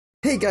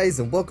Hey guys,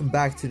 and welcome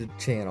back to the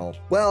channel.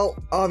 Well,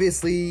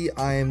 obviously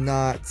I'm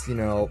not,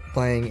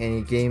 playing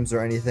any games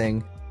or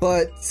anything,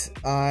 but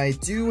I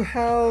do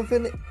have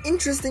an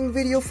interesting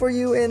video for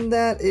you, and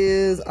that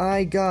is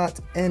I got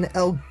an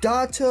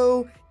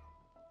Elgato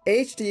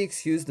HD,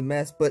 excuse the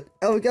mess, but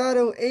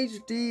Elgato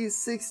HD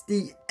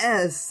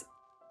 60S,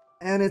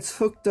 and it's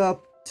hooked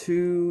up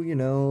to,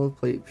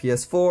 play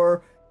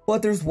PS4,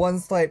 but there's one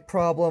slight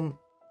problem,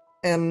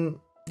 and,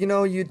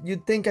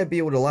 you'd think I'd be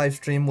able to live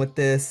stream with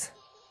this,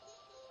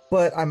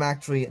 but I'm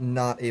actually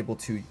not able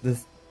to.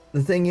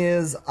 The thing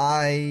is,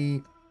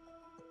 I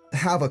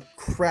have a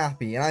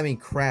crappy, and I mean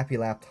crappy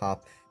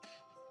laptop,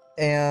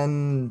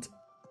 and,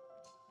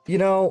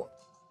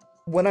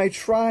 when I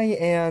try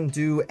and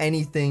do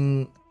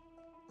anything,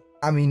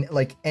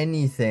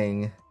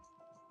 anything,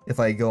 if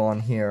I go on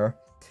here,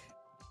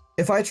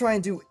 if I try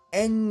and do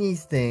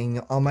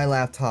anything on my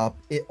laptop,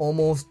 it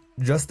almost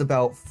just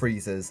about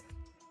freezes.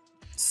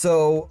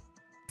 So,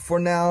 for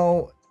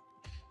now,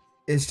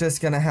 it's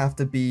just gonna have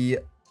to be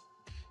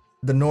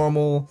the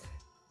normal,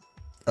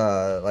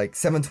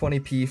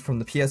 720p from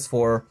the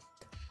PS4,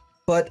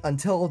 but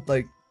until,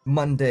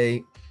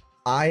 Monday,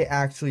 I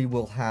actually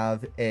will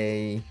have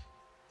a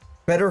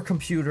better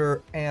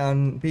computer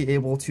and be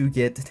able to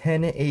get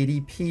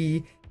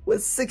 1080p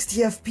with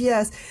 60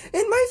 FPS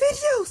in my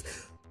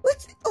videos!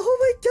 Oh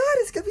my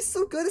god, it's gonna be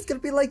so good, it's gonna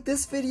be like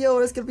this video,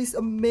 and it's gonna be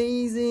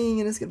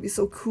amazing, and it's gonna be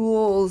so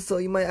cool, so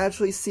you might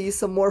actually see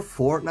some more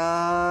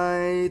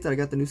Fortnite, I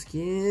got the new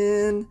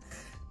skin,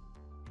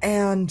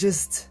 and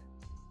just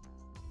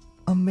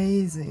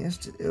amazing,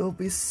 it'll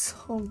be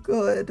so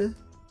good,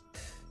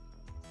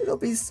 it'll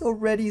be so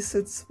ready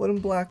since when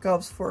Black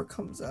Ops 4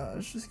 comes out,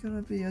 it's just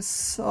gonna be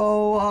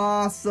so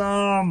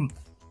awesome,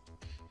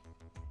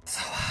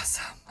 so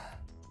awesome.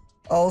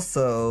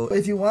 Also,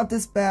 if you want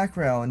this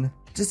background,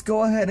 just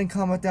go ahead and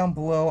comment down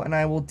below and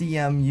I will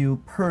DM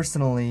you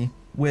personally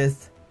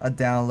with a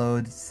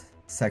downloads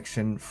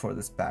section for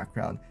this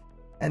background.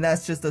 And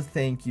that's just a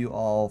thank you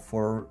all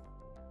for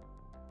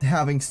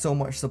having so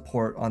much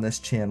support on this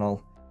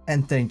channel.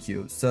 And thank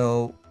you.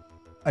 So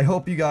I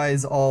hope you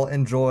guys all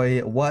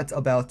enjoy what's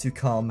about to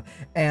come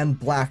and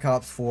Black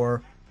Ops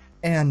 4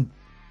 and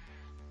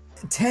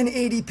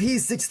 1080p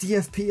 60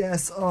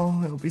 FPS.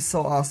 Oh, it'll be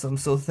so awesome.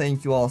 So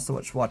thank you all so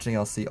much for watching.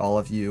 I'll see all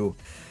of you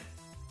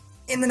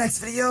in the next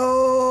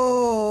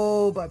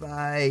video. Bye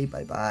bye,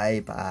 bye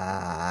bye,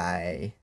 bye.